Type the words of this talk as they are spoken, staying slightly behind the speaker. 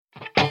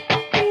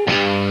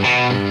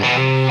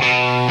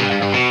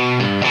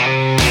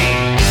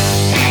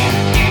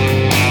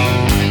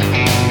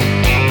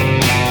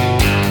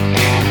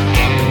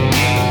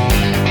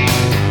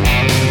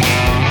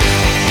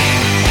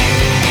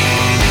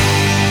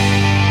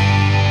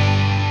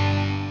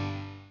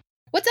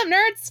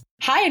nerds?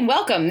 Hi and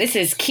welcome. This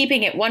is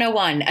Keeping It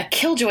 101, a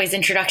Killjoys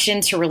Introduction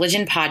to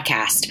Religion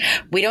podcast.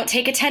 We don't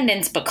take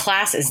attendance, but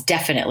class is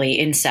definitely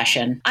in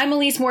session. I'm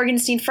Elise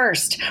Morgenstein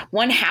First,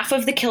 one half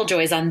of the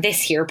Killjoys on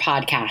this here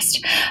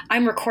podcast.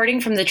 I'm recording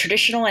from the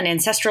traditional and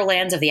ancestral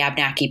lands of the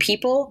Abnaki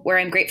people, where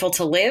I'm grateful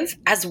to live,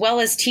 as well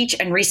as teach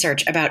and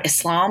research about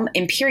Islam,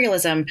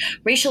 imperialism,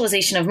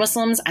 racialization of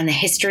Muslims, and the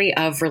history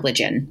of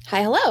religion.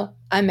 Hi, hello.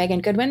 I'm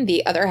Megan Goodwin,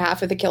 the other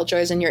half of the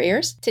Killjoys in your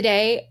ears.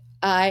 Today,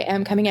 I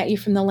am coming at you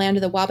from the land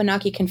of the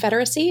Wabanaki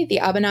Confederacy, the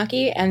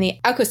Abenaki, and the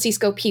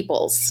Alcosisco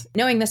peoples.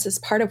 Knowing this is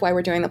part of why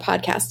we're doing the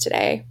podcast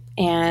today,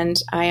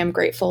 and I am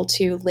grateful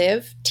to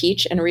live,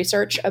 teach, and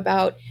research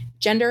about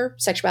gender,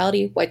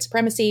 sexuality, white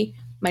supremacy,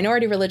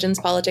 minority religions,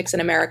 politics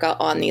in America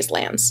on these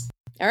lands.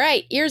 All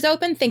right, ears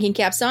open, thinking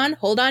caps on,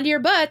 hold on to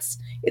your butts.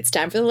 It's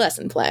time for the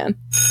lesson plan.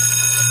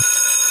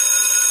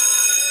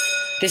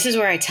 This is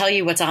where I tell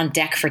you what's on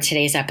deck for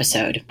today's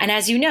episode. And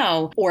as you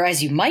know, or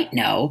as you might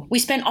know, we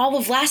spent all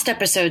of last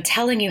episode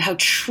telling you how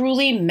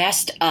truly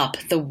messed up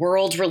the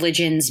world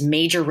religions,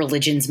 major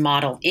religions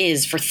model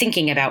is for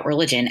thinking about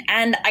religion.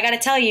 And I gotta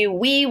tell you,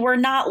 we were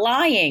not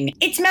lying.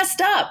 It's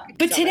messed up.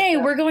 But today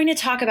we're going to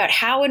talk about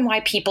how and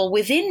why people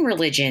within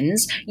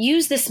religions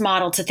use this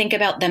model to think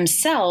about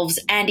themselves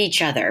and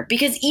each other.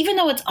 Because even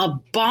though it's a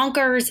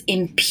bonkers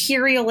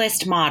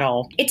imperialist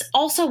model, it's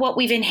also what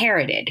we've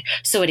inherited.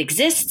 So it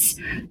exists.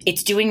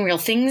 It's doing real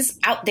things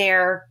out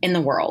there in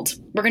the world.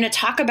 We're going to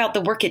talk about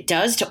the work it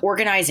does to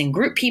organize and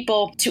group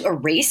people, to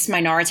erase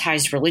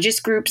minoritized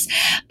religious groups,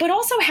 but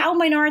also how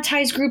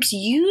minoritized groups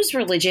use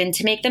religion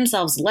to make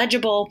themselves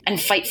legible and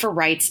fight for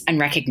rights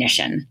and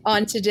recognition.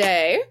 On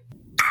today,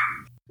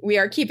 we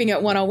are Keeping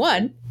It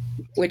 101,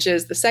 which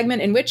is the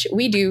segment in which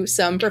we do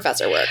some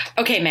professor work.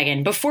 Okay,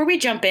 Megan, before we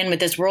jump in with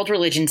this world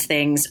religions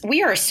things,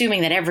 we are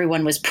assuming that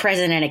everyone was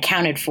present and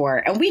accounted for,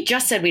 and we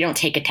just said we don't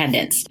take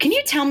attendance. Can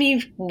you tell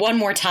me one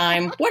more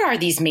time, what are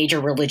these major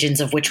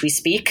religions of which we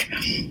speak?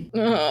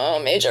 Oh,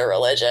 major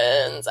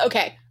religions.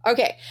 Okay.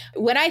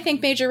 When I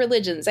think major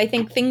religions, I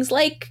think things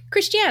like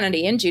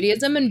Christianity and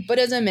Judaism and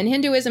Buddhism and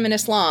Hinduism and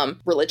Islam.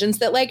 Religions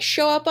that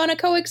show up on a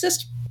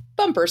coexist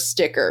bumper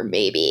sticker,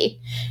 maybe.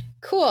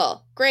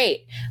 Cool.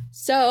 Great.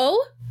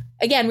 So,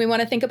 again, we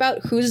want to think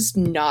about who's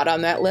not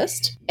on that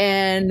list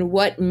and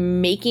what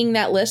making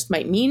that list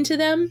might mean to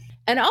them.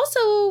 And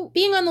also,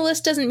 being on the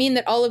list doesn't mean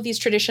that all of these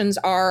traditions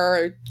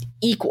are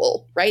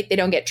equal, right? They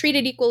don't get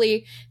treated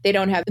equally. They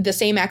don't have the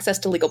same access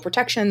to legal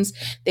protections.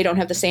 They don't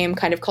have the same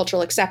kind of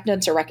cultural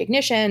acceptance or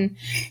recognition.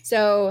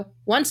 So,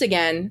 once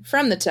again,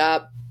 from the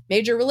top,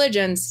 major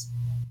religions,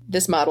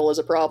 this model is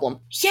a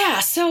problem. Yeah,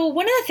 so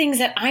one of the things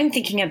that I'm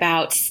thinking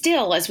about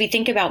still as we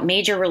think about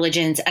major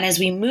religions and as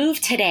we move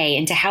today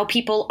into how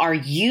people are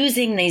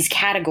using these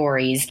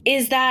categories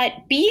is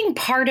that being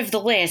part of the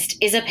list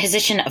is a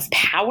position of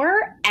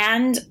power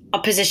and a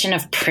position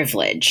of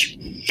privilege.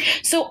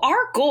 So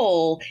our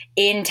goal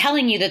in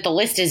telling you that the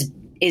list is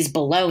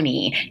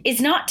baloney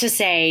is not to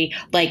say,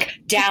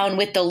 down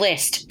with the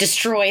list,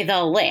 destroy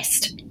the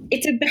list.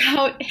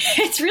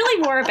 It's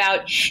really more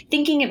about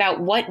thinking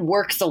about what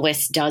work the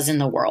list does in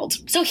the world.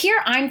 So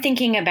here I'm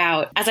thinking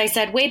about, as I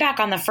said way back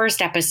on the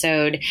first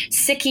episode,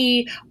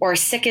 Sikhi or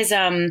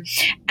Sikhism,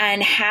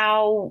 and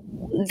how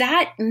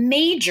that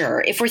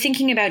major, if we're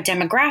thinking about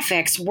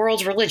demographics,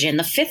 world religion,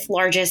 the fifth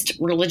largest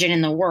religion in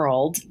the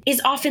world,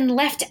 is often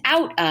left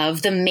out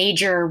of the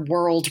major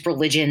world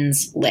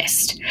religions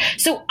list.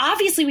 So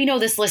obviously we know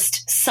this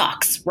list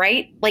sucks,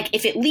 right?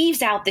 If it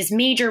leaves out this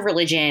major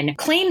religion,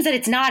 claims that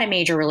it's not a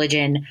major religion,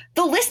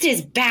 the list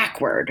is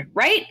backward,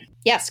 right?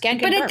 Yes, can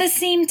confirm. But at the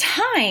same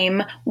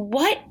time,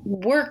 what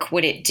work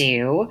would it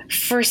do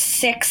for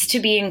Sikhs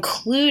to be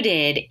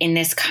included in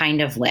this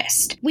kind of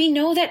list? We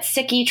know that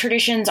Sikhi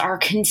traditions are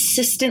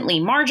consistently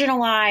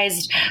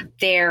marginalized.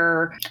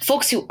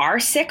 Folks who are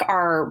Sikh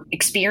are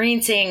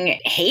experiencing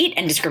hate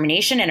and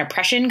discrimination and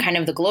oppression kind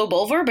of the globe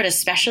over, but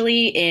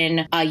especially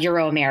in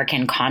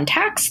Euro-American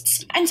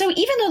contexts. And so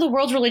even though the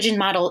world religion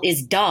model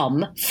is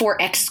dumb for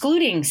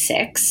excluding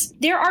Sikhs,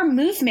 there are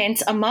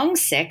movements among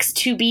Sikhs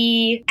to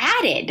be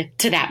added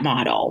to that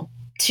model,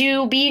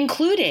 to be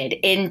included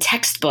in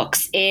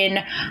textbooks, in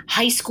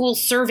high school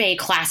survey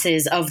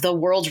classes of the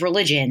world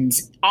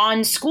religions,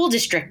 on school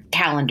district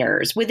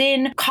calendars,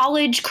 within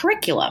college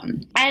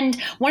curriculum. And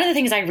one of the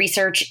things I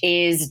research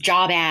is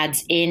job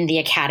ads in the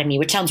academy,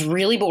 which sounds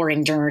really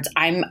boring, nerds.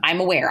 I'm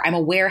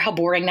aware how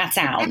boring that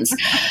sounds.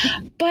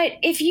 But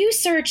if you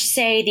search,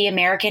 say, the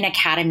American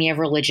Academy of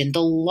Religion,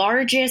 the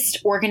largest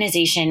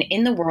organization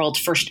in the world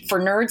for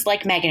nerds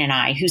like Megan and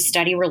I who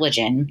study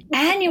religion,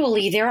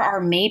 annually there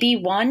are maybe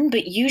one,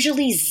 but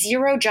usually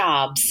zero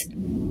jobs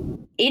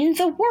in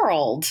the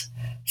world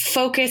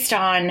focused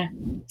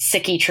on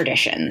Sikhi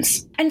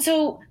traditions. And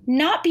so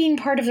not being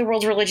part of the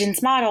world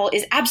religions model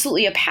is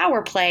absolutely a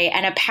power play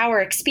and a power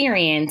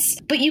experience,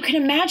 but you can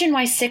imagine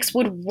why Sikhs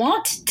would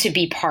want to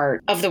be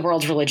part of the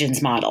world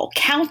religions model.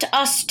 Count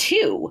us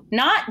too,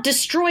 not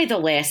destroy the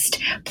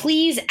list.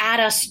 Please add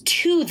us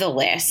to the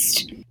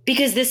list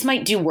because this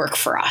might do work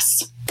for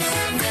us.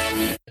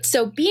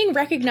 So being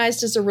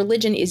recognized as a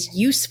religion is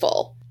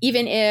useful,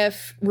 even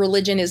if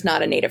religion is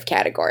not a native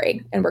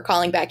category. And we're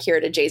calling back here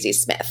to J.Z.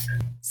 Smith.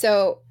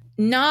 So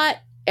not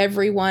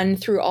everyone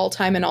through all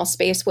time and all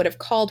space would have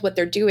called what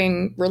they're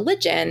doing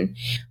religion,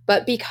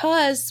 but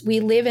because we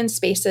live in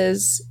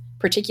spaces,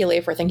 particularly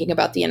if we're thinking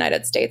about the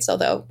United States,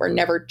 although we're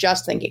never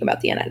just thinking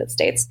about the United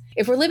States.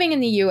 If we're living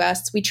in the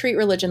US, we treat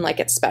religion like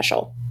it's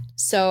special.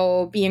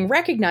 So being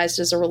recognized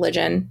as a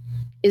religion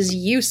is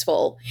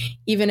useful,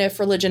 even if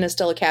religion is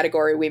still a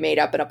category we made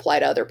up and apply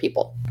to other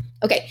people.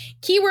 Okay,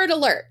 keyword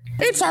alert.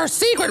 It's our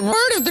secret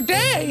word of the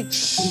day.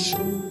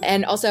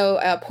 And also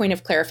a point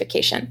of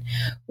clarification.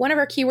 One of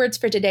our keywords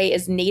for today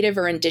is native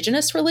or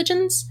indigenous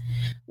religions.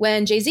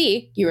 When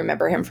Jay-Z, you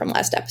remember him from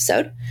last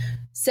episode,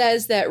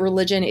 says that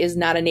religion is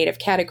not a native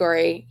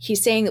category,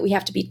 he's saying that we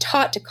have to be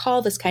taught to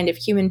call this kind of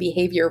human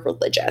behavior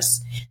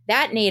religious.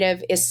 That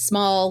native is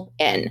small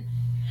n.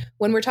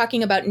 When we're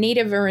talking about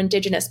native or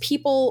indigenous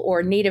people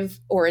or native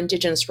or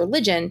indigenous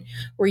religion,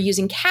 we're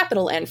using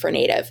capital N for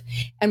native.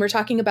 And we're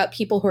talking about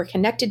people who are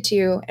connected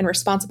to and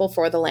responsible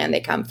for the land they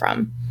come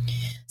from.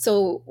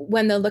 So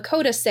when the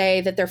Lakota say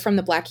that they're from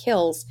the Black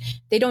Hills,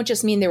 they don't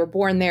just mean they were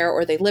born there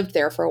or they lived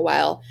there for a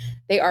while.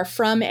 They are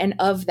from and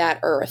of that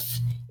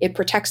earth. It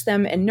protects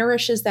them and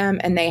nourishes them,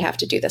 and they have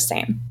to do the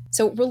same.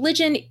 So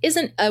religion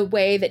isn't a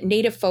way that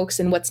native folks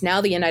in what's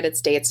now the United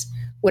States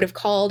would have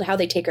called how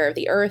they take care of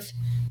the earth,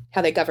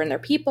 how they govern their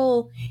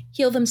people,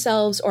 heal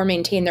themselves, or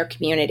maintain their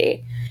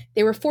community.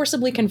 They were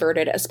forcibly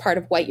converted as part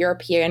of white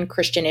European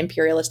Christian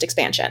imperialist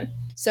expansion.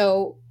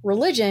 So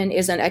religion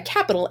isn't a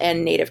capital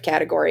N native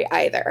category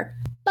either.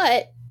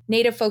 But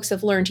native folks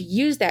have learned to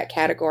use that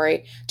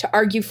category to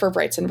argue for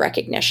rights and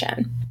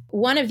recognition.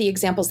 One of the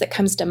examples that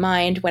comes to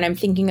mind when I'm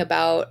thinking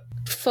about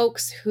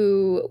folks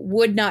who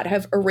would not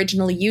have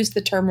originally used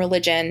the term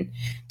religion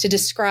to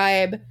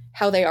describe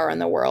how they are in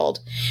the world,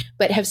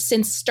 but have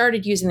since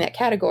started using that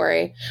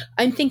category,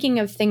 I'm thinking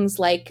of things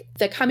like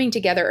the coming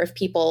together of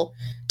people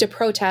to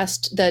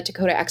protest the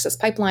Dakota Access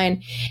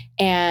Pipeline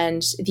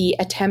and the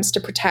attempts to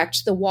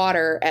protect the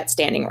water at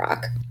Standing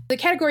Rock. The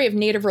category of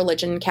native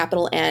religion,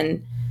 capital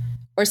N,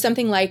 or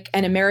something like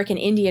an American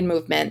Indian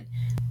movement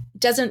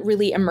doesn't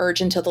really emerge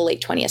until the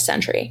late 20th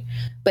century.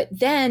 But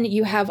then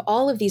you have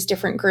all of these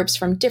different groups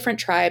from different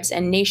tribes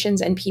and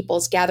nations and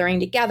peoples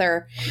gathering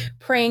together,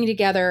 praying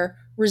together,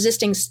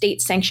 resisting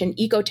state-sanctioned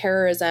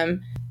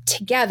eco-terrorism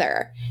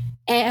together,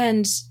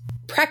 and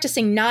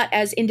practicing not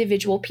as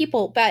individual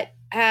people, but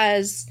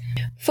as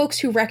folks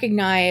who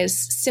recognize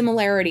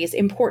similarities,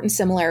 important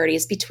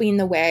similarities between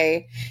the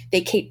way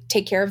they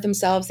take care of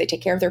themselves, they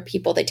take care of their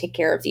people, they take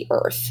care of the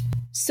earth.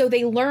 So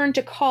they learn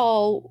to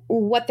call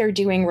what they're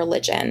doing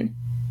religion.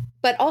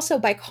 But also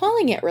by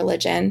calling it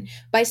religion,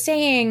 by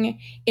saying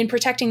in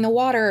protecting the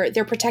water,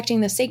 they're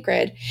protecting the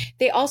sacred,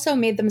 they also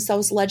made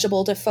themselves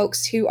legible to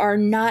folks who are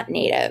not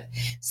native.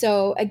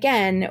 So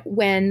again,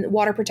 when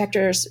water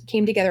protectors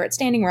came together at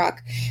Standing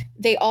Rock,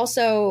 they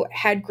also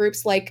had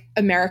groups like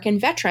American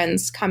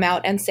veterans come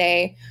out and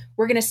say,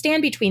 we're going to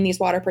stand between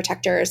these water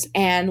protectors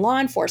and law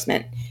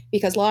enforcement,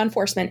 because law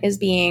enforcement is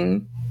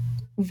being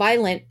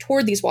violent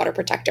toward these water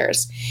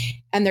protectors,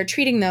 and they're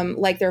treating them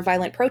like they're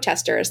violent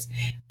protesters.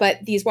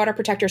 But these water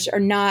protectors are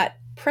not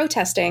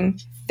protesting,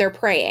 they're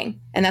praying.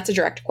 And that's a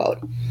direct quote.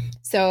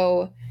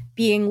 So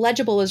being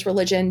legible as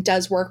religion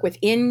does work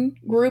within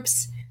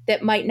groups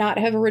that might not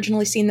have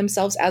originally seen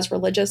themselves as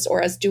religious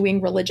or as doing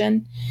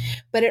religion,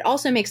 but it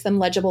also makes them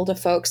legible to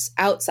folks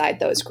outside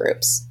those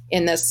groups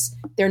in this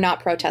they're not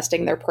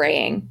protesting, they're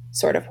praying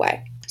sort of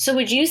way. So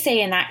would you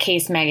say in that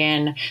case,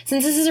 Megan,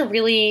 since this is a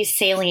really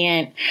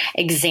salient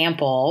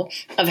example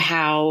of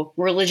how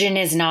religion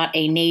is not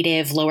a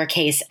native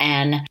lowercase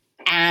n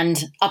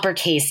and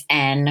uppercase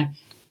n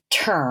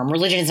term,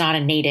 religion is not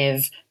a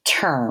native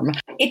term,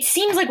 it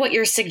seems like what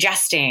you're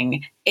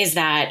suggesting is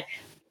that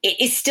it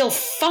is still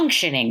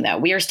functioning, though.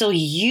 We are still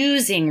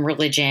using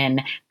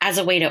religion as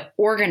a way to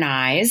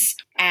organize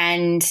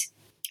and,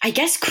 I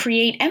guess,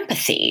 create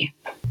empathy.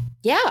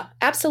 Yeah,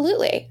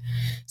 absolutely.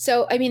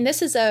 So, I mean,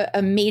 this is a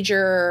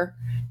major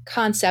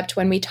concept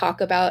when we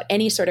talk about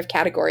any sort of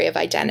category of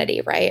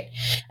identity, right?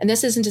 And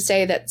this isn't to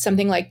say that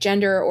something like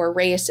gender or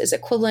race is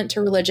equivalent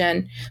to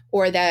religion,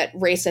 or that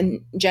race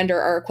and gender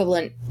are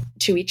equivalent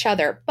to each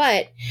other.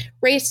 But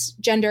race,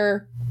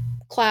 gender,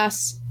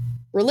 class,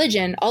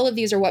 religion, all of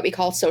these are what we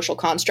call social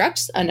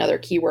constructs. Another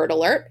keyword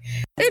alert.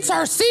 It's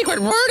our secret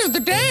word of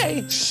the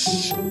day.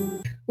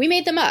 We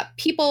made them up.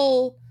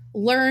 People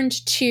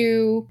learned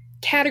to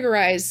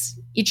categorize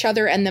each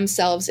other and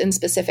themselves in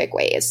specific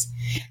ways.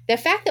 The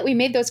fact that we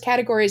made those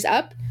categories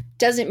up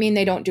doesn't mean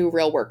they don't do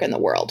real work in the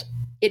world.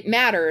 It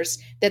matters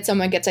that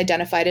someone gets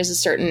identified as a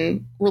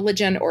certain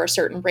religion or a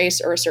certain race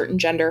or a certain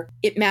gender.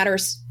 It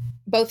matters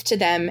both to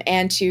them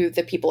and to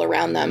the people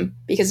around them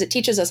because it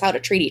teaches us how to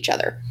treat each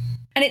other.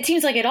 And it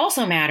seems like it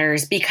also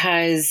matters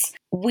because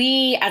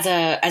we as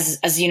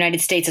the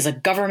United States, as a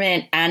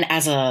government and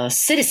as a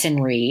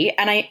citizenry,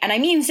 and I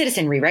mean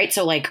citizenry, right?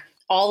 So like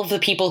all of the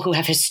people who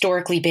have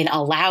historically been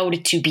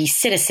allowed to be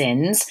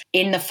citizens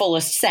in the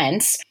fullest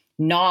sense,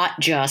 not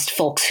just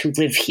folks who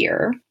live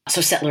here, so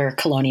settler,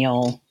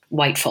 colonial,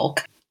 white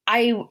folk.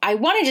 I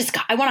want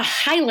to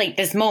highlight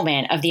this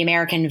moment of the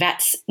American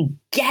vets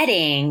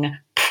getting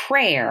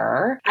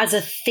prayer as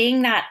a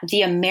thing that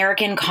the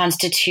American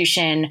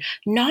Constitution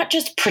not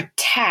just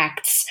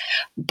protects,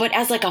 but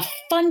as like a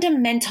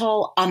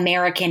fundamental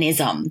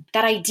Americanism.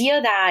 That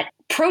idea that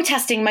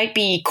protesting might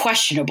be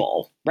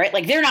questionable, right?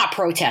 Like they're not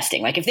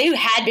protesting. Like if they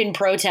had been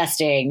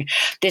protesting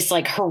this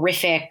like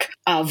horrific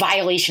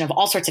violation of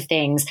all sorts of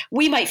things,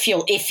 we might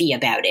feel iffy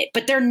about it,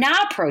 but they're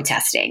not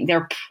protesting.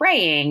 They're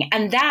praying.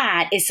 And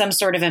that is some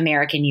sort of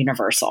American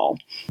universal.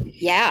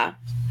 Yeah.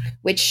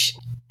 Which,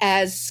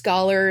 as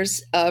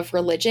scholars of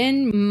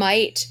religion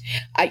might,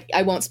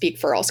 I won't speak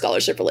for all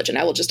scholars of religion.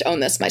 I will just own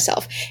this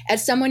myself.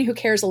 As someone who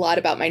cares a lot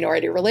about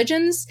minority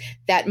religions,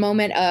 that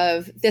moment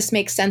of this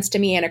makes sense to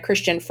me in a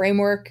Christian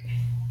framework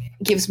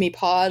gives me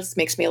pause,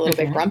 makes me a little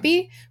bit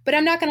grumpy. But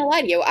I'm not going to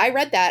lie to you. I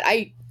read that.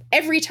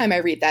 Every time I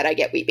read that, I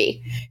get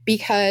weepy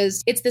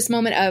because it's this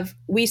moment of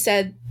we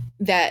said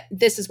that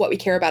this is what we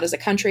care about as a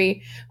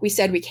country. We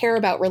said we care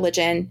about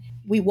religion.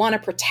 We want to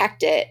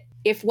protect it.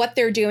 If what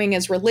they're doing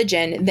is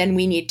religion, then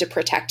we need to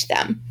protect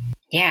them.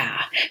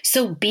 Yeah.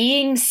 So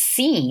being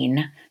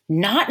seen,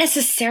 not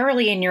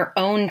necessarily in your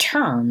own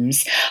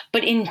terms,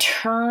 but in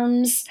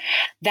terms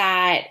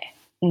that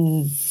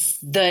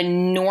the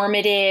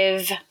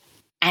normative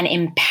and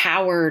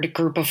empowered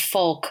group of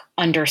folk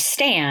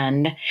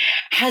understand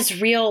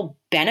has real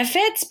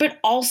benefits, but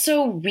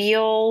also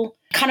real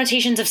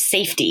connotations of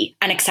safety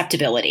and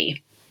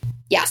acceptability.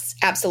 Yes,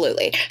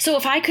 absolutely. So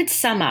if I could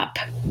sum up,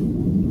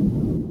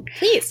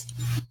 please.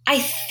 I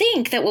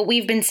think that what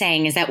we've been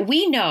saying is that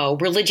we know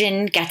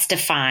religion gets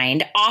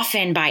defined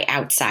often by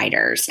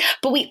outsiders,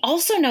 but we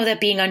also know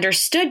that being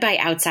understood by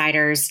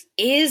outsiders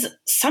is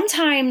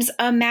sometimes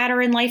a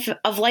matter in life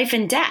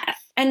and death.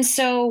 And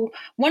so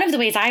one of the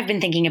ways I've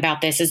been thinking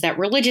about this is that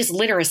religious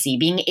literacy,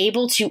 being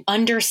able to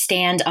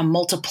understand a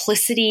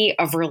multiplicity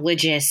of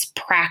religious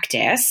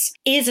practice,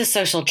 is a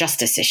social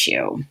justice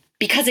issue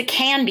because it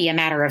can be a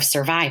matter of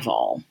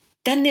survival.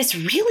 Then this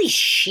really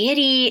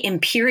shitty,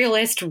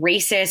 imperialist,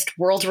 racist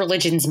world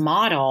religions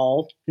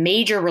model,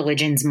 major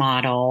religions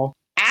model,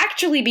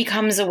 actually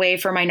becomes a way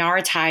for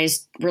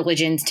minoritized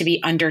religions to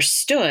be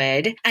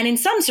understood and in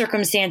some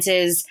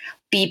circumstances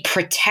be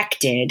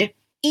protected,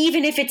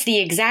 even if it's the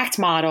exact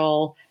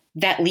model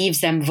that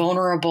leaves them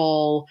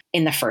vulnerable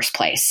in the first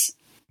place.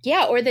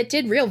 Yeah, or that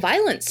did real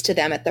violence to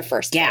them at the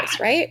first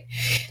place, right?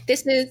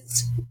 This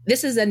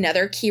is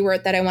another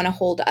keyword that I want to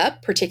hold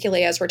up,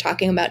 particularly as we're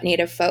talking about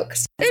Native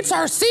folks. It's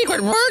our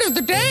secret word of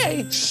the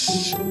day.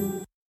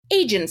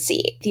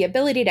 Agency, the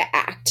ability to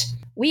act.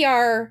 We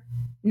are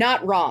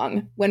not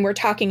wrong when we're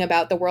talking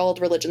about the world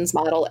religions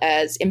model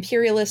as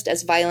imperialist,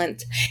 as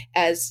violent,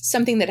 as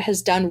something that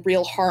has done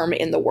real harm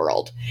in the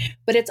world.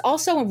 But it's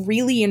also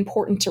really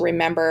important to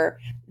remember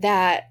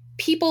that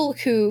people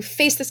who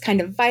face this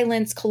kind of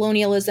violence,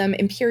 colonialism,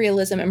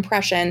 imperialism,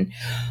 oppression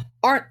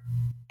aren't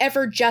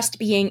ever just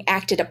being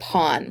acted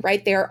upon,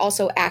 right? They're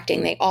also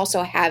acting. They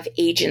also have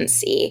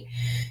agency.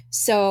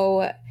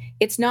 So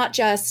it's not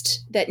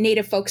just that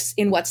Native folks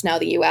in what's now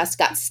the US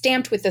got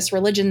stamped with this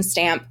religion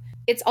stamp.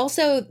 It's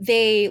also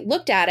they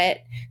looked at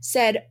it,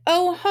 said,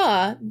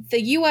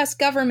 the US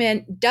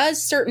government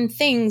does certain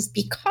things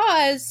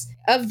because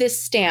of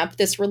this stamp,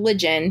 this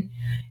religion.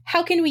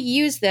 How can we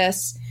use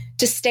this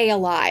to stay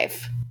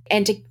alive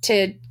and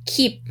to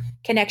keep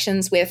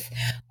connections with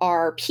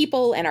our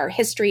people and our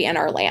history and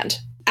our land?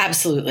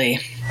 Absolutely.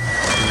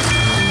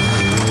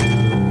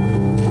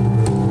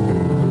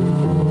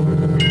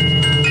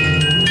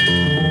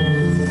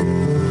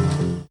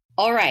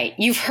 All right,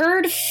 you've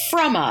heard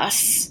from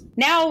us.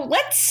 Now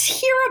let's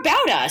hear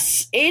about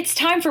us. It's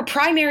time for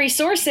primary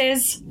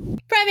sources.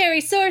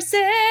 Primary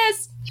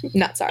sources.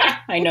 Not sorry.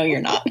 I know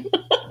you're not.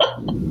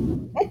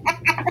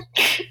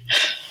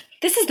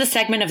 This is the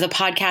segment of the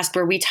podcast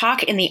where we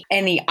talk in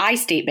the I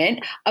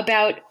statement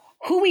about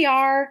who we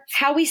are,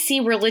 how we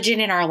see religion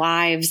in our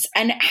lives,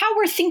 and how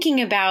we're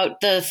thinking about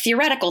the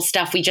theoretical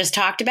stuff we just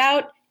talked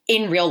about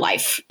in real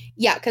life.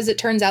 Yeah, because it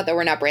turns out that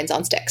we're not brains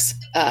on sticks.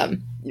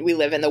 We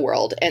live in the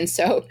world. And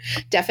so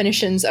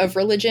definitions of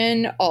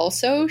religion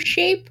also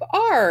shape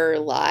our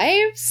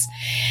lives.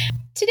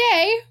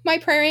 Today, my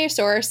primary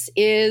source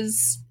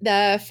is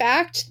the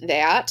fact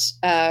that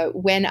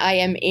when I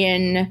am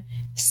in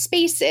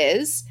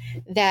spaces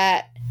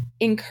that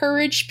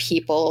encourage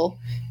people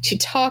to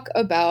talk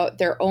about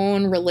their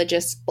own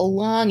religious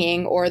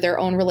belonging or their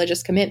own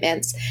religious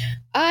commitments,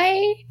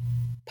 I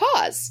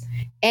pause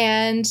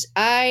and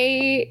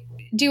I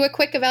do a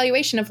quick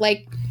evaluation of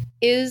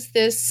is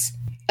this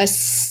a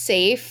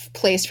safe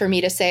place for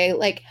me to say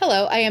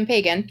hello, I am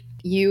pagan.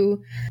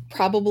 You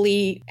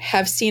probably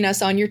have seen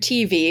us on your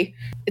TV.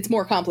 It's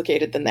more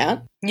complicated than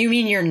that. You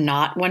mean you're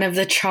not one of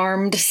the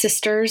Charmed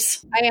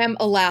sisters? I am,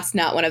 alas,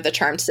 not one of the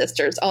Charmed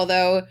sisters,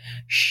 although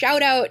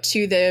shout out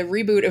to the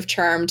reboot of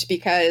Charmed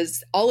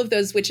because all of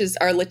those witches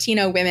are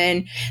Latino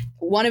women.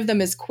 One of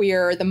them is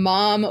queer. The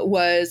mom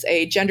was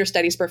a gender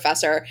studies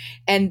professor.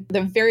 And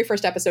the very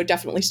first episode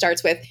definitely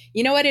starts with,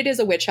 you know what? It is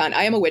a witch hunt.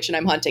 I am a witch and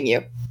I'm hunting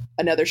you.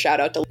 Another shout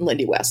out to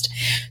Lindy West.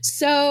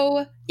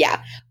 So,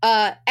 yeah,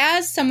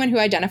 as someone who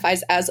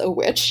identifies as a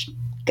witch,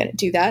 I'm going to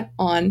do that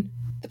on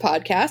the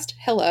podcast.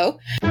 Hello.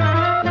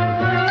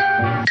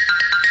 I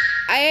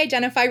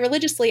identify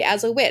religiously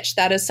as a witch.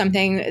 That is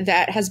something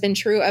that has been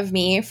true of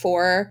me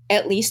for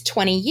at least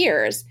 20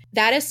 years.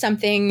 That is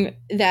something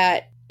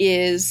that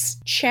is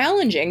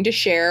challenging to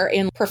share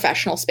in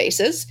professional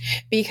spaces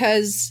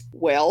because,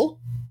 well,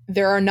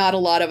 there are not a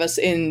lot of us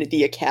in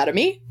the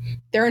academy.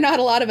 There are not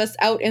a lot of us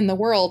out in the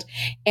world.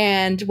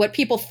 And what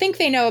people think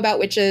they know about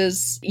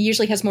witches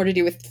usually has more to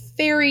do with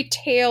fairy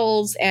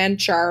tales and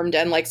Charmed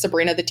and like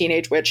Sabrina the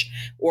Teenage Witch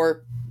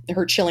or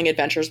her chilling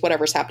adventures,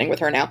 whatever's happening with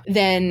her now,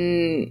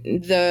 than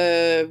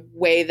the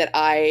way that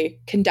I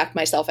conduct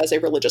myself as a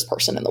religious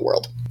person in the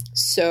world.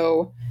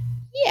 So,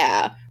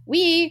 yeah,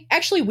 we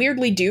actually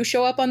weirdly do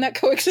show up on that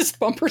Coexist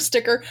bumper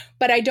sticker,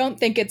 but I don't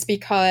think it's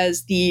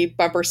because the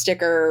bumper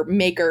sticker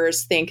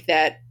makers think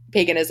that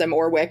paganism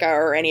or Wicca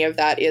or any of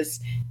that is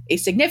a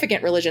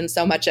significant religion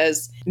so much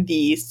as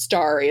the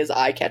star is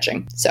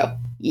eye-catching. So,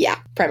 yeah,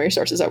 primary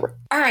source is over.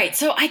 All right.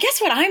 So I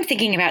guess what I'm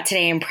thinking about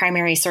today in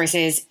primary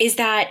sources is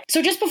that,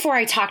 so just before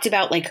I talked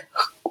about like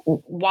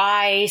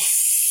why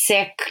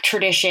Sikh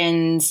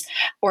traditions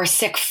or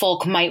Sikh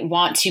folk might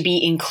want to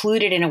be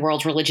included in a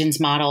world religions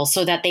model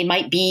so that they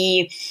might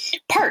be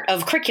part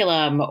of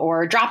curriculum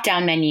or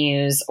drop-down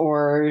menus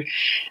or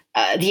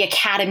the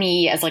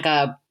academy as like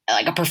a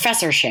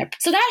professorship.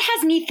 So that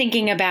has me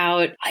thinking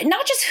about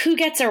not just who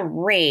gets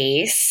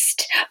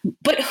erased,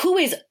 but who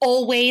is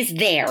always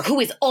there, who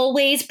is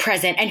always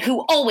present, and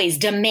who always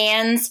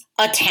demands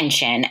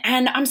attention.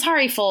 And I'm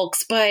sorry,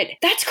 folks, but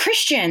that's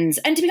Christians.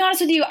 And to be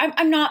honest with you,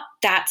 I'm not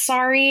that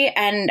sorry.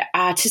 And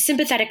to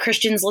sympathetic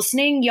Christians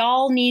listening,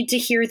 y'all need to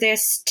hear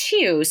this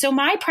too. So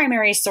my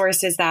primary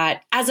source is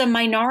that as a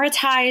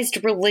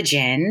minoritized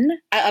religion,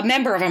 a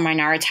member of a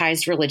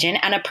minoritized religion,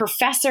 and a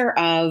professor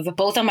of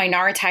both a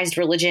minoritized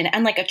religion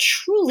and like a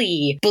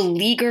truly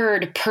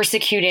beleaguered,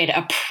 persecuted,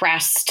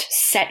 oppressed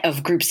set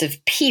of groups of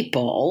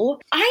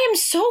people, I am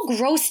so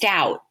grossed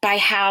out by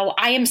how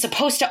I am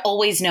supposed to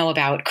always know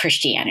about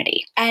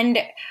Christianity. And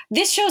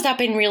this shows up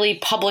in really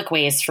public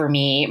ways for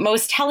me.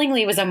 Most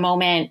tellingly was a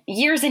moment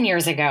years and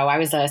years ago. I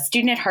was a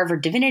student at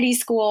Harvard Divinity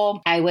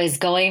School. I was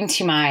going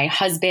to my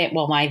husband,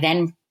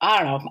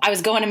 I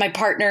was going to my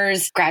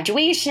partner's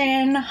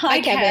graduation.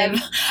 Hi, Kevin.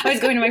 I was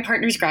going to my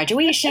partner's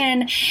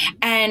graduation.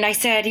 And I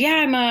said,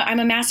 yeah, I'm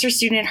a master's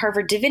student at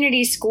Harvard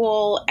Divinity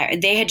School.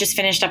 They had just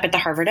finished up at the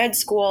Harvard Ed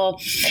School.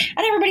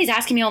 And everybody's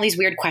asking me all these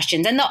weird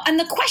questions. And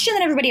the question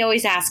that everybody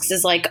always asks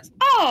is like,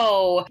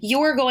 oh,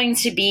 you're going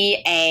to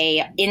be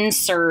a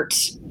insert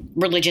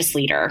religious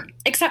leader.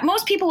 Except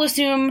most people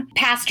assume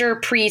pastor,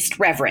 priest,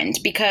 reverend,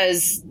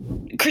 because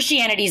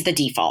Christianity is the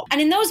default. And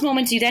in those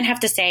moments, you then have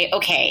to say,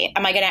 okay,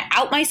 am I going to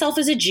out myself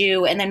as a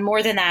Jew? And then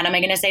more than that, am I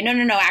going to say,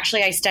 no,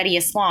 actually, I study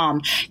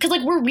Islam? Because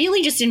like, we're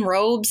really just in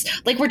robes,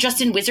 like we're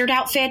just in wizard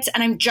outfits.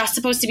 And I'm just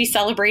supposed to be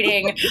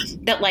celebrating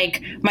that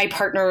like my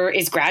partner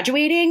is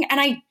graduating.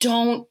 And I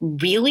don't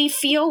really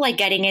feel like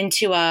getting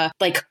into a,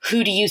 like,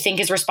 who do you think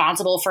is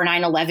responsible for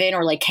 9/11?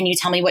 Or like, can you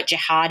tell me what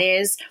jihad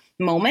is?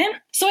 Moment.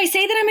 So I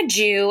say that I'm a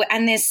Jew,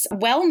 and this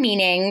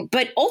well-meaning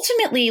but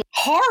ultimately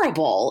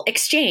horrible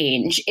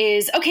exchange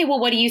is, okay, well,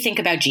 what do you think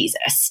about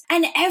Jesus?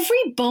 And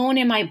every bone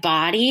in my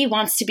body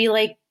wants to be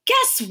like,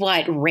 guess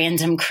what,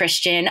 random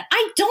Christian?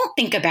 I don't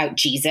think about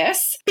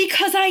Jesus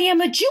because I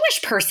am a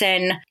Jewish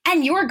person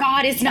and your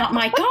God is not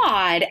my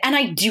God, and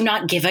I do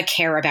not give a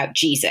care about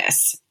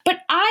Jesus. But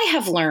I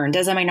have learned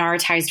as a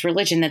minoritized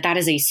religion that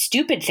is a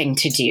stupid thing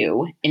to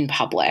do in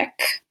public.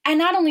 And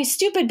not only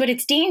stupid, but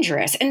it's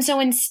dangerous. And so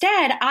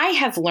instead, I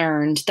have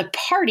learned the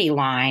party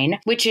line,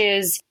 which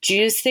is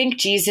Jews think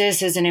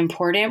Jesus is an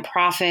important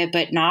prophet,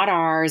 but not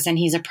ours. And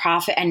he's a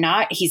prophet and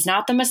he's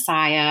not the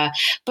Messiah,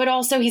 but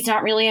also he's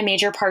not really a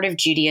major part of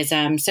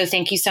Judaism. So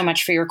thank you so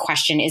much for your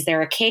question. Is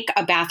there a cake,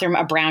 a bathroom,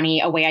 a brownie,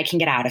 a way I can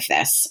get out of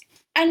this?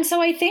 And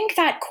so I think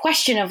that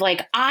question of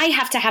like, I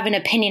have to have an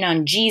opinion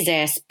on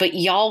Jesus, but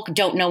y'all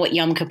don't know what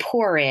Yom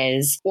Kippur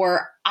is,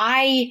 or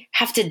I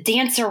have to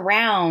dance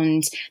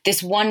around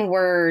this one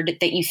word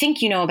that you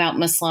think you know about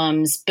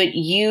Muslims, but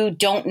you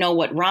don't know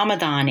what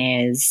Ramadan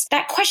is.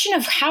 That question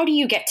of how do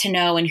you get to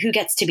know and who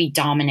gets to be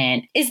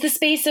dominant is the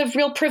space of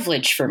real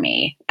privilege for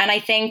me. And I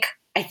think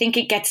I think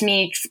it gets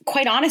me,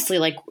 quite honestly,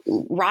 like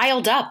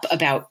riled up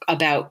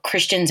about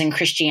Christians and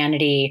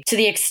Christianity, to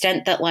the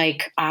extent that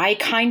like I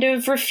kind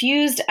of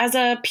refused as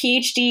a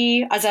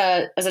PhD, as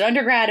an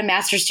undergrad, a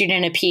master's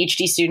student, and a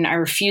PhD student, I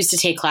refused to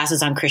take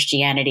classes on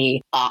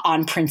Christianity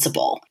on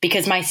principle,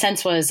 because my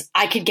sense was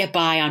I could get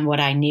by on what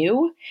I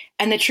knew.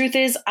 And the truth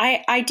is,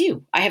 I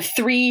do. I have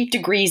 3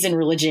 degrees in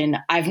religion.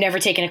 I've never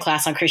taken a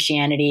class on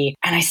Christianity,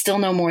 and I still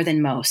know more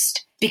than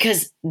most.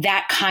 Because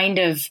that kind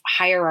of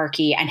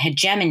hierarchy and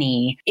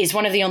hegemony is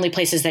one of the only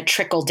places that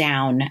trickle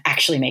down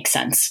actually makes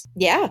sense.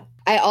 Yeah.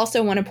 I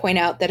also want to point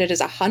out that it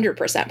is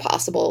 100%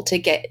 possible to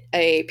get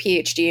a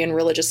PhD in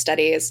religious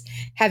studies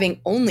having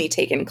only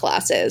taken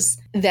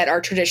classes that are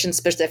tradition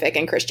specific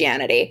in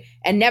Christianity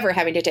and never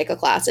having to take a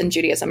class in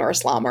Judaism or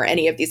Islam or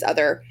any of these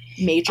other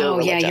major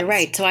religions. Yeah, you're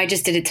right. So I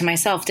just did it to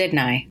myself, didn't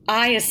I?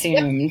 I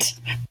assumed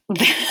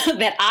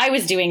that I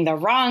was doing the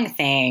wrong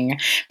thing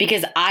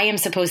because I am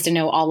supposed to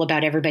know all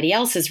about everybody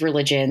else's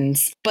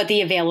religions. But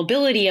the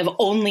availability of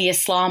only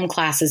Islam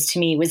classes to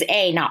me was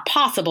A, not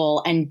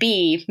possible, and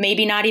B,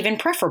 maybe not even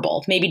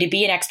preferable. Maybe to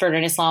be an expert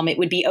in Islam, it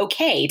would be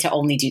okay to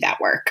only do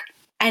that work.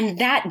 And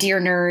that,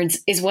 dear nerds,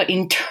 is what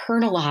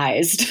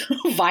internalized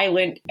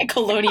violent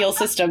colonial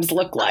systems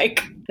look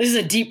like. This is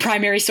a deep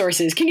primary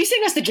sources. Can you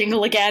sing us the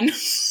jingle again?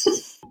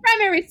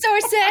 Primary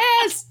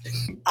sources!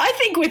 I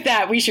think with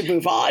that, we should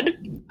move on.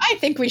 I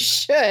think we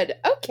should.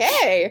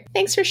 Okay.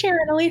 Thanks for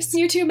sharing, Elise.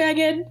 You too,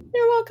 Megan.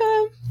 You're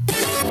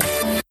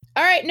welcome.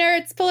 All right,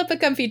 nerds, pull up a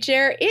comfy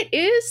chair. It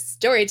is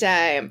story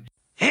time.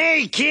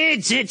 Hey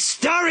kids, it's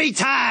story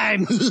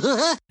time!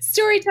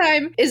 Story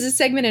time is a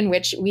segment in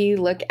which we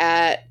look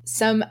at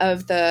some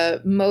of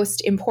the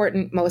most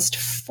important, most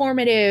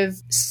formative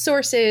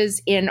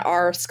sources in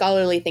our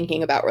scholarly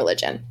thinking about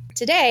religion.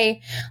 Today,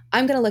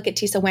 I'm going to look at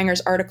Tisa Wenger's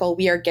article,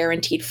 We Are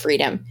Guaranteed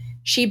Freedom.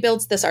 She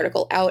builds this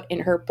article out in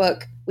her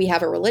book, We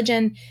Have a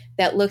Religion,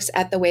 that looks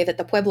at the way that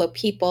the Pueblo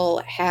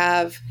people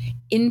have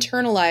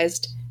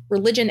internalized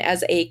religion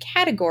as a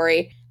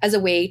category, as a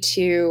way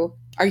to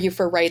argue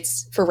for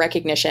rights, for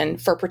recognition,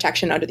 for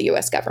protection under the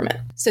U.S. government.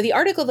 So the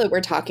article that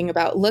we're talking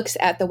about looks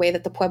at the way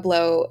that the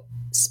Pueblo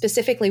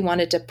specifically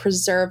wanted to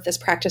preserve this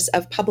practice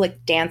of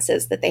public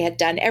dances that they had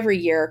done every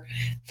year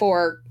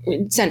for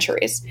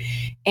centuries.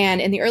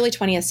 And in the early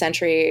 20th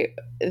century,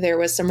 there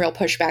was some real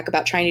pushback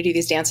about trying to do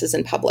these dances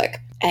in public.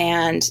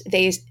 And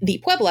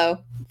the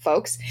Pueblo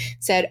folks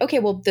said, okay,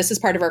 well, this is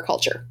part of our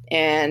culture.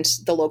 And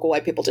the local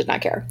white people did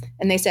not care.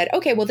 And they said,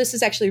 okay, well, this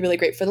is actually really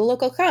great for the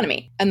local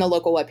economy. And the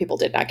local white people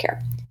did not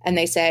care. And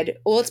they said,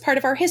 well, it's part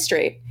of our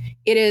history.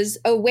 It is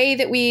a way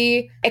that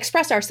we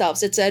express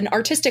ourselves. It's an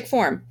artistic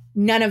form.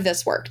 None of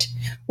this worked.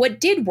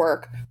 What did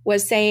work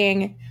was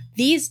saying,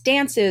 these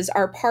dances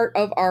are part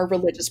of our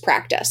religious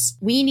practice.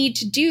 We need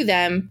to do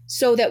them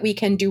so that we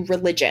can do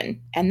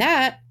religion. And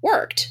that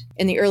worked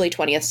in the early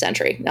 20th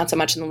century, not so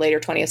much in the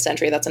later 20th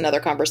century. That's another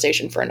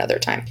conversation for another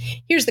time.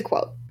 Here's the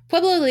quote.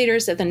 Pueblo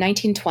leaders of the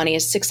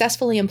 1920s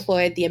successfully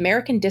employed the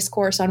American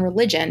discourse on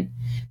religion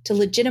to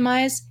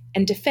legitimize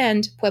and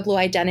defend Pueblo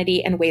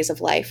identity and ways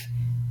of life.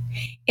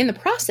 In the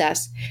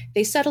process,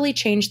 they subtly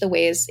changed the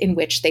ways in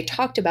which they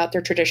talked about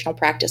their traditional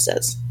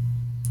practices.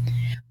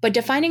 But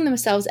defining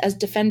themselves as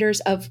defenders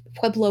of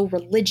Pueblo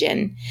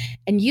religion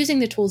and using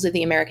the tools of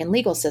the American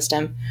legal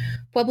system,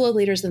 Pueblo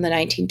leaders in the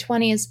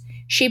 1920s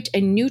shaped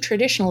a new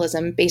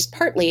traditionalism based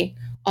partly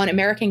on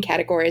American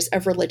categories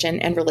of religion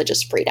and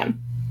religious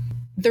freedom.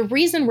 The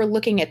reason we're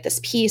looking at this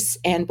piece,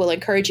 and we'll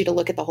encourage you to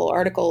look at the whole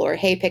article or,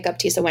 hey, pick up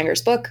Tisa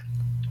Wenger's book,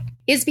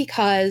 is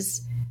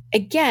because,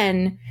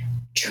 again,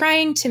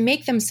 trying to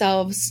make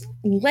themselves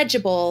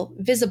legible,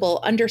 visible,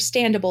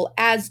 understandable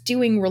as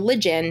doing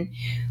religion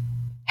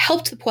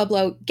helped the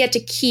Pueblo get to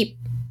keep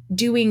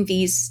doing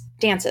these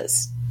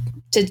dances,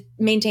 to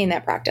maintain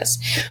that practice.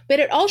 But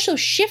it also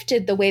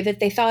shifted the way that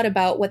they thought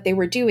about what they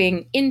were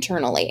doing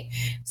internally.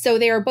 So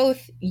they are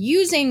both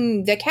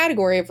using the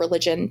category of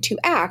religion to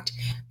act,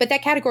 but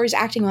that category is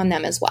acting on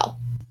them as well.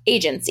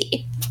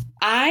 Agency.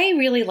 I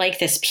really like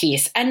this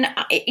piece. And,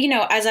 you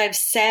know, as I've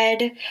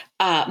said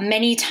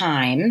many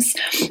times,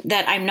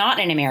 that I'm not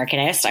an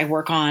Americanist. I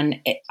work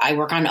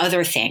on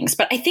other things.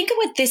 But I think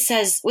what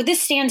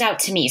this stands out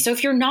to me. So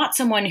if you're not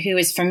someone who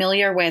is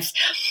familiar with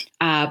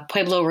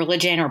Pueblo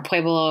religion or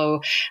Pueblo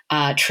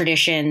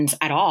traditions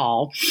at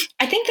all,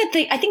 I think that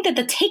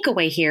the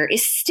takeaway here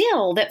is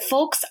still that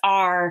folks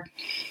are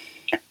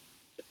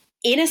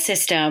in a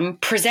system,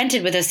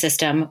 presented with a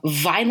system,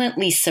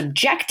 violently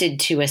subjected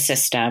to a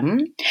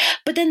system,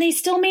 but then they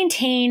still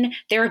maintain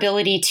their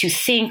ability to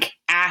think,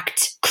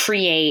 act,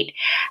 create,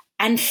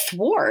 and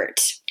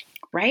thwart,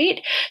 right?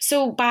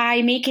 So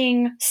by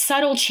making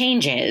subtle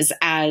changes,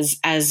 as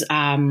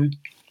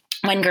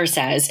Wenger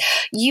says,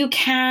 you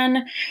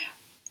can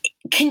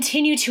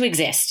continue to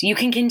exist. You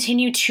can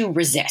continue to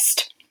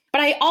resist. But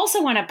I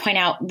also want to point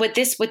out what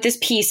this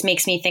piece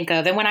makes me think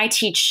of. And when I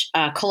teach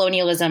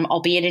colonialism,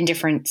 albeit in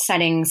different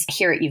settings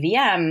here at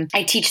UVM,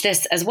 I teach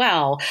this as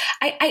well.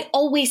 I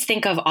always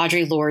think of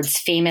Audre Lorde's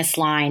famous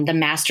line, "The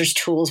master's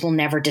tools will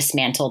never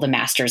dismantle the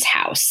master's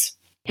house."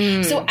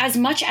 So as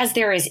much as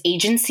there is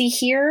agency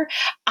here,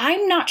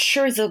 I'm not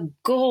sure the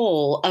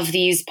goal of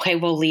these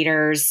Pueblo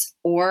leaders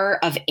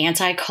or of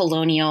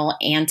anti-colonial,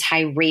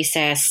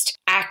 anti-racist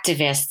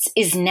activists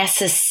is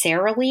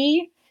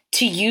necessarily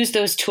to use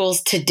those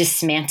tools to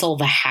dismantle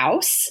the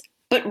house,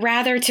 but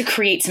rather to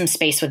create some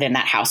space within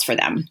that house for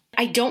them.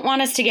 I don't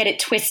want us to get it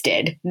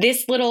twisted.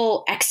 This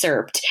little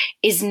excerpt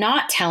is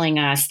not telling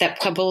us that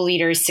Pueblo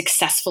leaders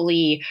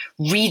successfully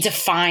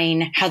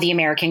redefine how the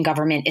American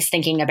government is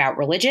thinking about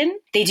religion.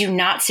 They do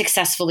not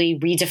successfully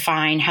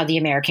redefine how the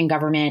American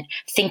government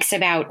thinks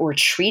about or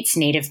treats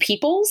Native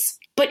peoples.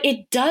 But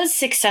it does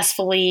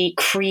successfully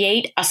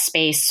create a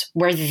space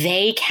where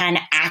they can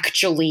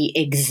actually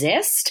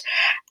exist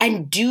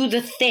and do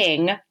the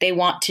thing they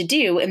want to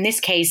do, in this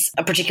case,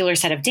 a particular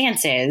set of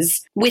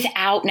dances,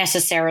 without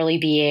necessarily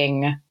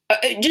being,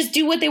 just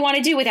do what they want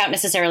to do without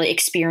necessarily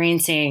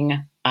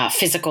experiencing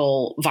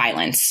physical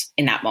violence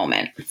in that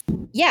moment.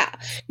 Yeah.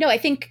 No, I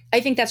think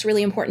that's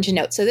really important to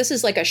note. So this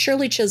is like a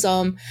Shirley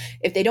Chisholm,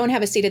 if they don't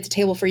have a seat at the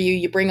table for you,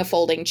 you bring a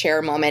folding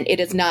chair moment. It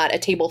is not a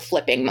table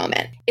flipping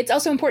moment. It's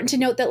also important to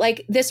note that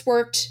like this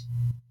worked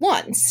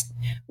once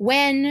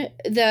when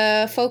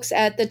the folks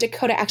at the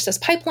Dakota Access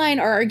Pipeline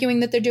are arguing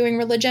that they're doing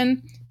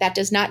religion. That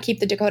does not keep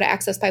the Dakota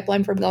Access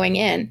Pipeline from going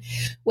in.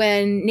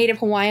 When Native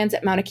Hawaiians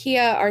at Mauna Kea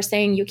are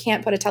saying you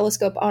can't put a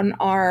telescope on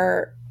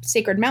our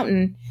sacred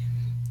mountain,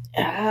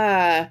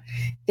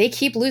 they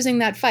keep losing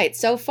that fight.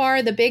 So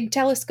far, the big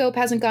telescope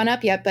hasn't gone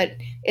up yet, but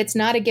it's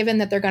not a given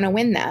that they're going to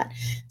win that.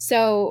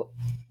 So,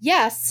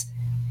 yes,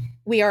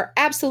 we are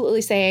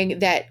absolutely saying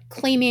that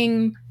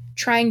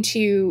trying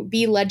to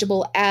be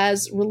legible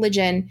as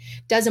religion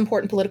does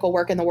important political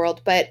work in the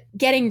world, but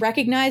getting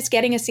recognized,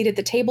 getting a seat at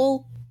the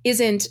table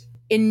isn't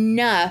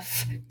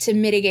enough to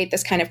mitigate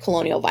this kind of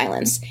colonial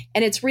violence.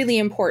 And it's really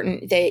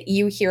important that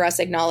you hear us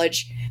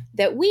acknowledge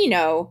that we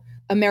know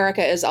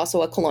America is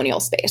also a colonial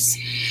space.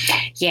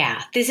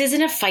 Yeah, this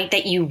isn't a fight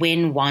that you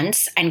win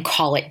once and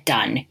call it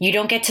done. You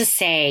don't get to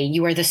say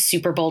you are the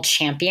Super Bowl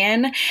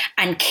champion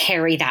and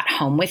carry that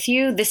home with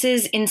you. This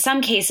is, in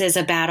some cases,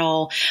 a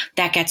battle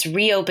that gets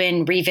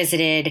reopened,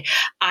 revisited,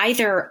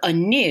 either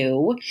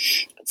anew.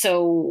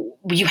 So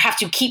you have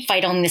to keep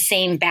fighting the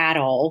same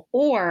battle,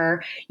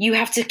 or you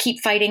have to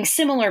keep fighting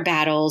similar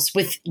battles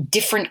with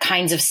different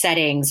kinds of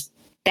settings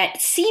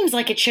that seems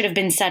like it should have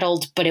been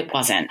settled, but it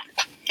wasn't.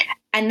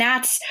 And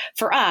that's,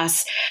 for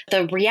us,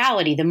 the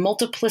reality, the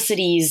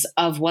multiplicities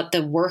of what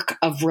the work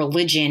of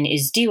religion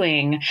is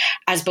doing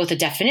as both a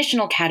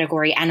definitional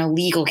category and a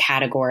legal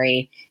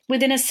category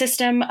within a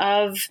system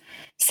of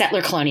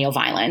settler colonial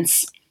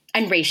violence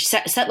and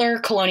settler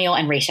colonial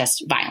and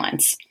racist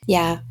violence.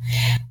 Yeah.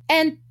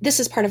 And this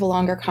is part of a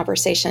longer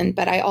conversation,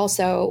 but I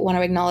also want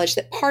to acknowledge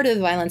that part of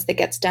the violence that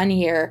gets done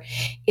here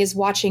is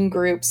watching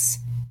groups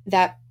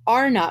that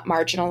are not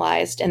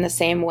marginalized in the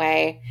same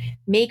way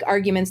make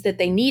arguments that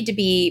they need to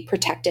be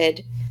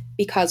protected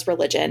because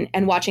religion,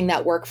 and watching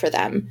that work for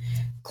them.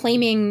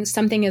 Claiming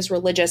something is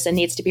religious and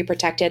needs to be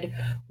protected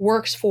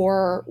works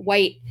for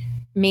white,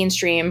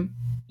 mainstream,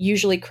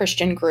 usually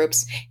Christian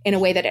groups in a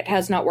way that it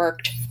has not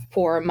worked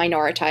for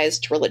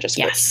minoritized religious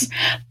groups.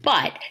 Yes.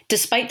 But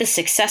despite the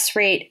success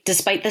rate,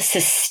 despite the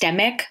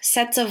systemic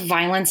sets of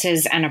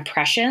violences and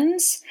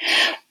oppressions,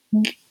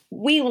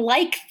 we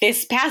like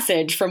this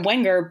passage from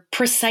Wenger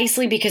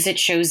precisely because it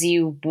shows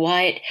you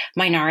what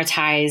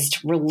minoritized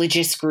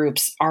religious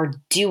groups are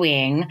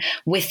doing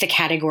with the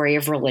category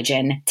of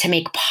religion to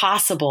make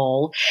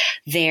possible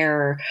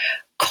their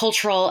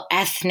cultural,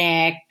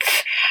 ethnic,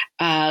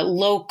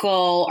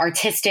 local,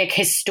 artistic,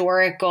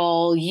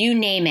 historical, you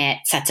name it,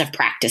 sets of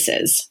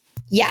practices.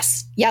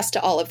 Yes. Yes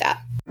to all of that.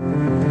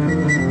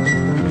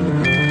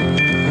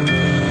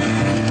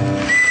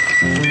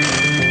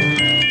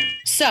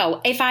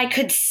 So if I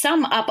could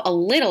sum up a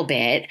little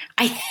bit,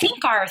 I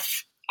think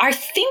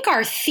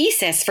our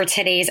thesis for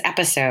today's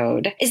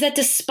episode is that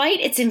despite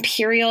its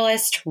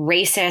imperialist,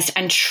 racist,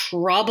 and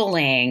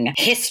troubling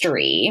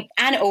history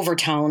and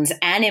overtones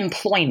and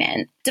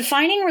employment,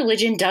 defining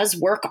religion does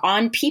work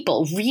on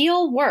people,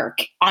 real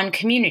work on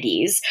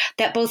communities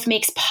that both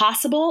makes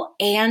possible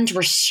and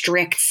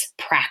restricts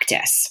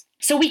practice.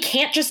 So we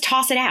can't just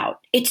toss it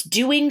out. It's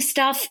doing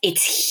stuff,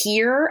 it's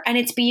here, and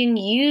it's being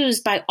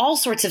used by all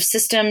sorts of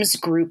systems,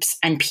 groups,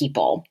 and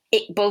people.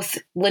 It both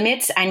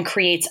limits and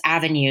creates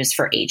avenues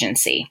for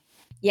agency.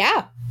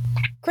 Yeah.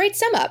 Great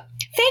sum up.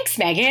 Thanks,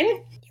 Megan.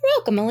 You're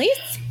welcome,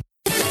 Elise.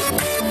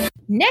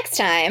 Next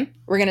time,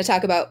 we're going to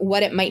talk about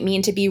what it might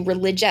mean to be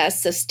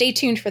religious, so stay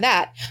tuned for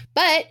that.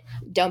 But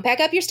don't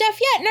pack up your stuff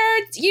yet,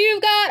 nerds.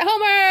 You've got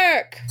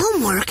homework.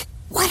 Homework?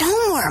 What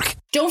homework?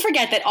 Don't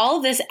forget that all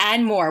of this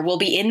and more will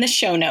be in the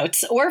show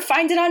notes, or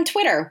find it on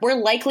Twitter. We're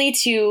likely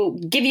to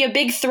give you a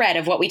big thread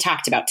of what we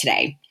talked about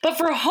today. But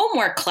for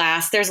homework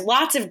class, there's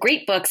lots of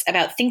great books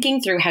about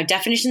thinking through how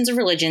definitions of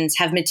religions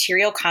have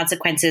material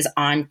consequences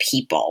on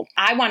people.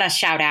 I want to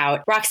shout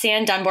out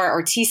Roxanne Dunbar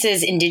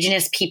Ortiz's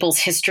Indigenous Peoples'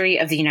 History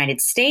of the United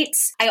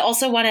States. I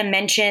also want to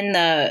mention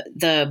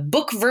the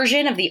book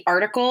version of the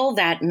article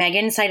that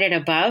Megan cited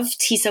above,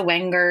 Tisa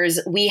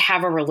Wenger's We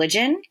Have a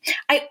Religion.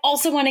 I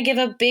also want to give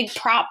a big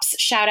props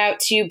shout out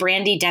to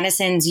Brandy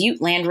Dennison's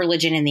Ute Land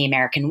Religion in the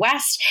American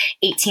West,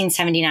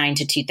 1879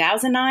 to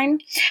 2009.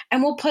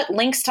 And we'll put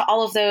links to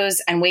all of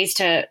those and ways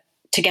to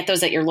get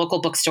those at your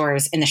local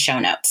bookstores in the show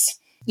notes.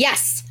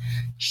 Yes.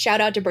 Shout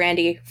out to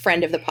Brandy,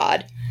 friend of the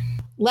pod.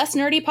 Less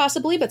nerdy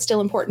possibly, but still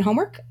important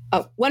homework.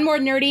 Oh, one more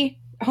nerdy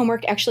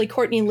homework. Actually,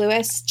 Courtney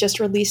Lewis just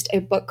released a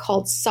book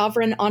called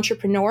Sovereign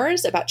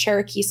Entrepreneurs about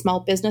Cherokee small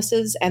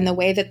businesses and the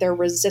way that they're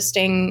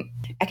resisting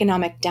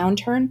economic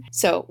downturn.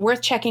 So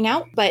worth checking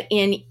out, but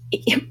in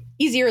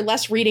easier,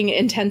 less reading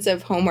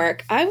intensive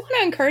homework, I want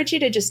to encourage you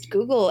to just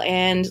Google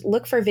and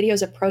look for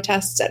videos of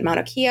protests at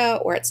Mauna Kea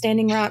or at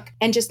Standing Rock,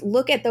 and just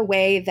look at the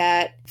way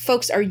that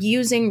folks are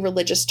using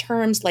religious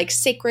terms like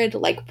sacred,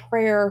 like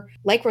prayer,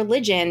 like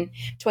religion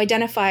to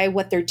identify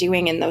what they're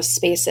doing in those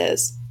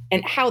spaces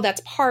and how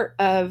that's part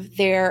of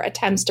their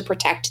attempts to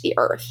protect the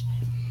earth.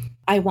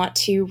 I want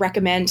to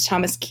recommend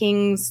Thomas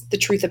King's The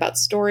Truth About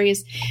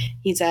Stories.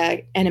 He's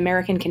an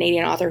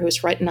American-Canadian author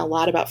who's written a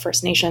lot about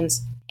First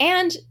Nations.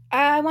 And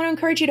I want to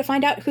encourage you to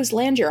find out whose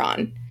land you're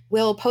on.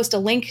 We'll post a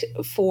link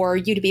for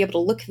you to be able to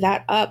look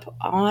that up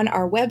on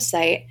our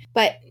website.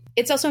 But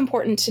it's also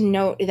important to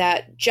note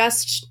that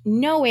just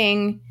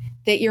knowing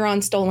that you're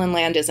on stolen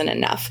land isn't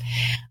enough.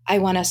 I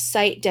want to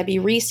cite Debbie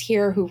Reese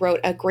here, who wrote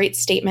a great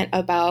statement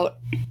about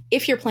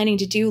if you're planning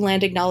to do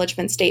land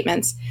acknowledgement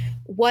statements,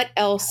 what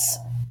else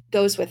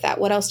goes with that?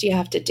 What else do you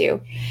have to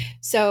do?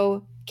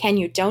 So can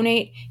you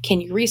donate? Can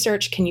you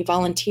research? Can you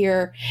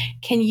volunteer?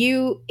 Can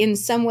you in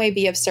some way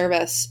be of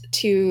service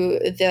to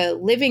the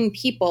living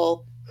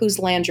people whose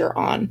land you're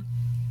on?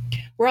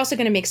 We're also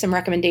going to make some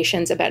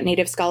recommendations about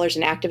Native scholars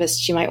and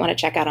activists you might want to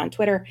check out on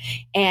Twitter.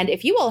 And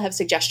if you all have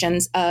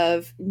suggestions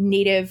of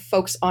Native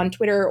folks on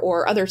Twitter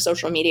or other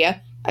social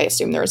media, I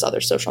assume there is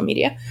other social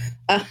media,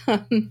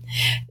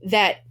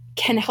 that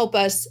can help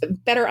us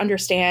better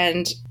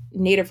understand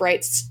Native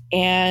rights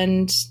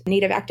and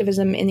Native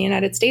activism in the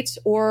United States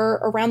or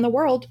around the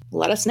world,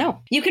 let us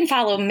know. You can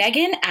follow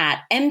Megan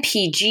at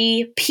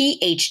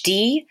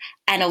MPGPhD,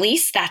 and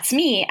Elise, that's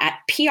me, at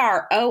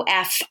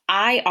PROFIRMF,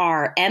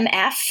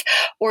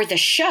 or the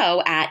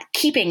show at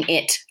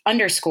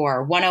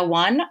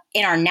KeepingIt_101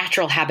 in our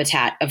natural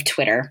habitat of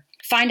Twitter.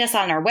 Find us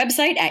on our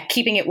website at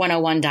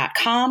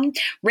keepingit101.com.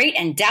 Rate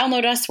and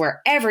download us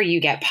wherever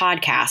you get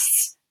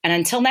podcasts. And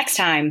until next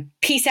time,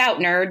 peace out,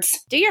 nerds.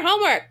 Do your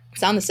homework.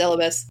 It's on the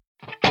syllabus.